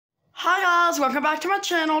Hi guys, welcome back to my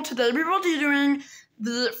channel. Today we will be doing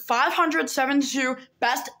the 572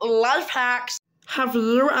 best life hacks. Have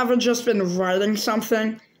you ever just been writing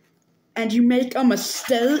something and you make a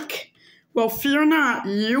mistake? Well, fear not,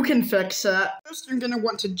 you can fix it. First, you're gonna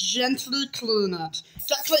want to gently clean it.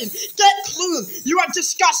 Get clean! Get clean! You are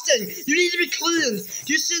disgusting! You need to be cleaned!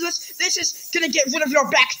 Do you see this? This is gonna get rid of your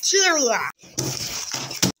bacteria!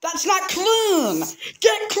 That's not clean!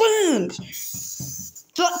 Get cleaned!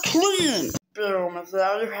 Get clean! Boom,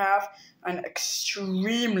 there you have an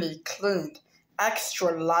extremely cleaned,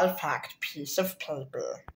 extra life hacked piece of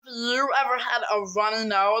paper. Have you ever had a runny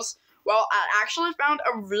nose? Well, I actually found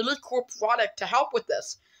a really cool product to help with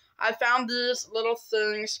this. I found these little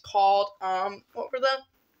things called, what were they?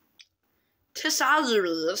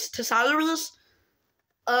 Tissaries.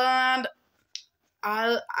 And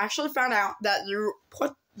I actually found out that you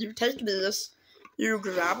take these, you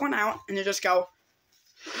grab one out, and you just go.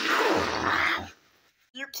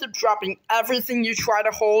 You keep dropping everything you try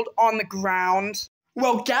to hold on the ground.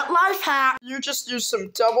 Well, get life hack. You just use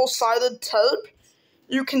some double-sided tape.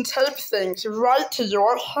 You can tape things right to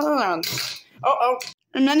your hand.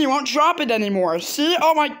 And then you won't drop it anymore. See?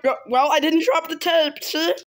 Oh my god. Well, I didn't drop the tape. See?